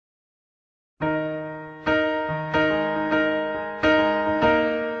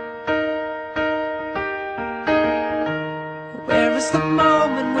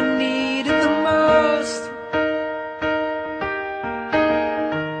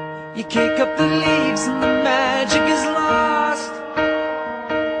You kick up the leaves and the magic is lost.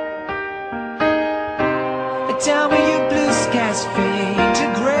 Tell me your blue skies fade to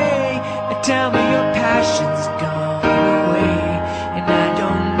gray. Tell me your passion's gone away, and I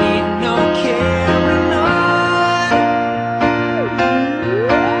don't need no carrying on.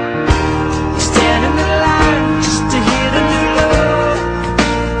 You stand in the line just to hit a new low.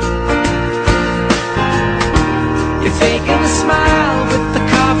 You're faking a smile with the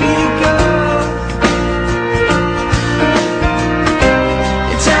coffee to go.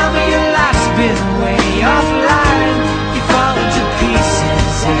 You tell me your life's been way offline. You fall into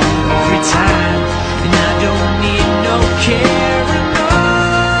pieces every time, and I don't need no carrying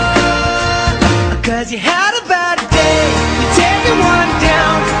on. 'Cause you had a bad day, you take one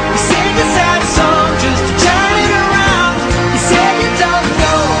down. You sing a sad song just to turn it around. You say you don't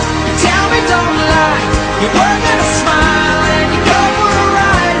know, you tell me don't lie. You work at a smile and you go for a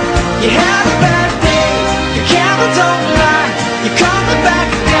ride. You had a bad day, your camera don't lie. You're coming back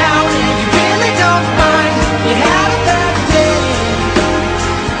down and you really don't mind. You had a bad day.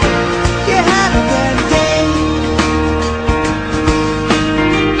 You had a bad day.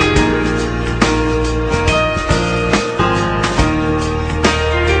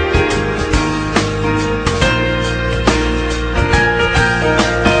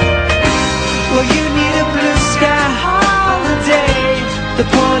 Well, you need a blue sky holiday. The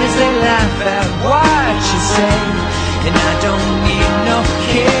point is they laugh at what you say, and I don't need no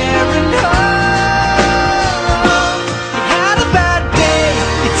carrying on. You had a bad day,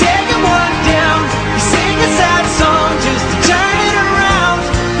 you're taking one down. You sing a sad song just to turn it around.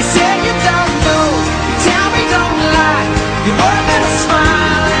 You say you don't know, you tell me don't lie. You work at a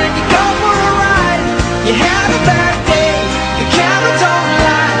smile and you go for a ride. You had a bad day, your camera don't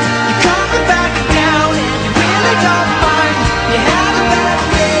lie. You're coming back down and you really don't mind. You had a bad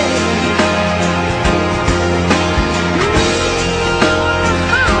day.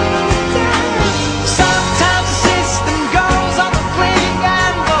 Sometimes the system goes on the blink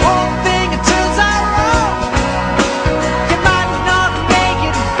and the whole thing it turns out wrong. You might not make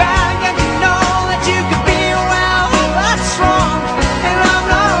it back and you know that you could be well. That's wrong and I'm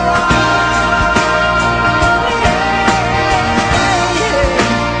not wrong.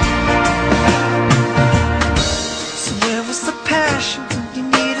 So where was the passion when you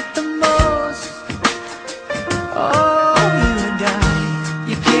needed the most? Oh, you and I,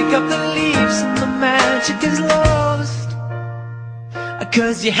 you kick up the leaves and the magic is lost.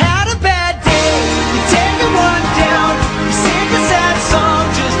 'Cause you had a bad day, you take one down. You sing a sad song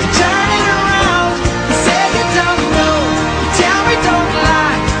just to turn it around. You say you don't know, you tell me don't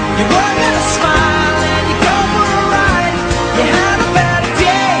lie. You work at a smile and you go for a ride. You had a bad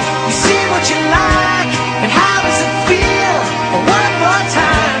day, you see what you like, and how does it feel? One more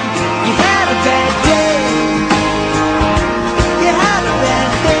time, you had a bad day. You had a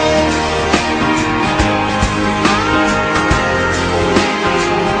bad day.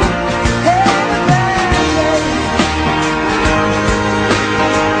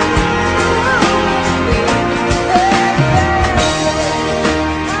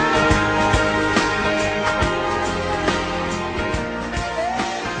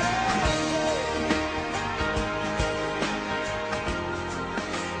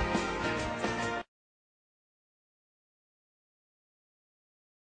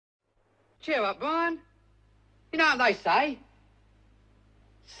 Cheer up, Brian. You know what they say?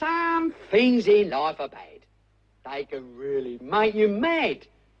 Some things in life are bad. They can really make you mad.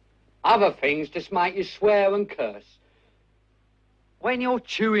 Other things just make you swear and curse. When you're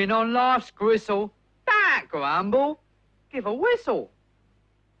chewing on life's gristle, don't grumble, give a whistle.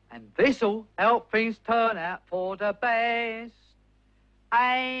 And this'll help things turn out for the best.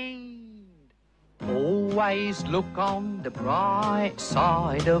 And always look on the bright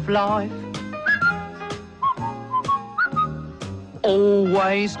side of life.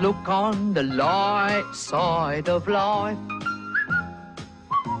 Always look on the light side of life.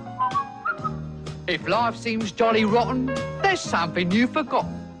 If life seems jolly rotten, there's something you've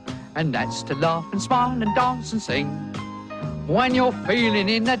forgotten, and that's to laugh and smile and dance and sing. When you're feeling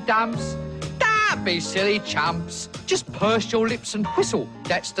in the dumps, don't be silly chumps. Just purse your lips and whistle,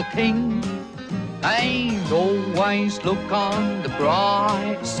 that's the thing. And always look on the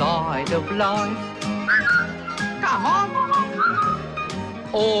bright side of life. Come on.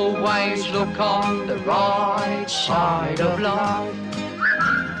 Always look on the right side of life.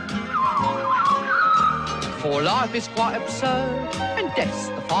 For life is quite absurd, and death's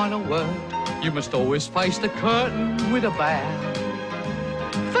the final word. You must always face the curtain with a bow.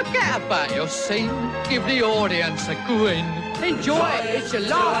 For Forget about your scene. Give the audience a grin. Enjoy it. It's your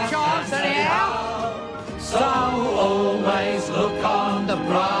last chance anyhow. So always look on the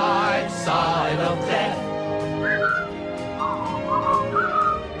bright side of death.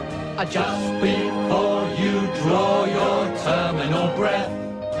 Just before you draw your terminal breath.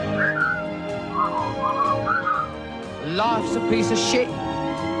 Life's a piece of shit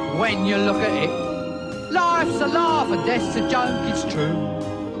when you look at it. Life's a laugh and death's a joke, it's true.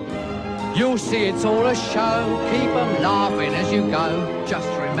 You'll see it's all a show. Keep 'em laughing as you go. Just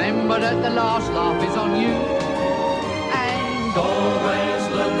remember that the last laugh is on you. And always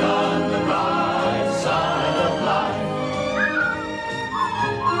look on the bright side of life.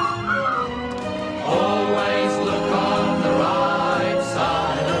 Always look on the right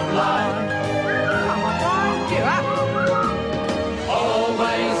side of life. come on, Brian, get up.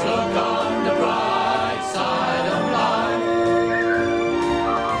 Always look on the bright side of life.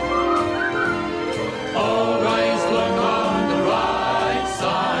 Always look on the right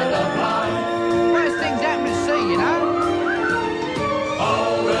side of life. Worst things happen to see, you know.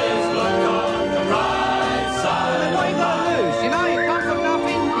 Always look on the right side What of you got to lose? You know, you come from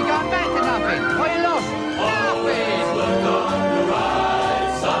nothing, you're going back to nothing. What you lost? Always look on the right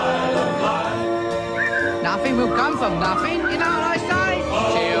side of life. Nothing will come from nothing, you know what I say?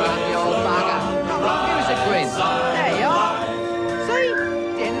 Cheer up, you old bugger. Come on, give us a grin. There you are. See?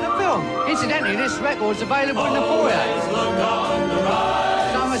 The end of the film. Incidentally, this record's available in the foyer. Look on the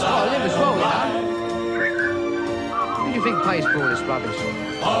right Someone's got to live as well, you know. Who do you think pays for all this rubbish?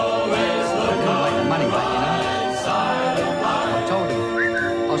 Always look They'll on make the money back, you know. the side of life. I told him.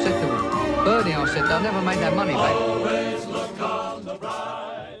 I said to him, Bernie, I said, they'll never make that money back. Always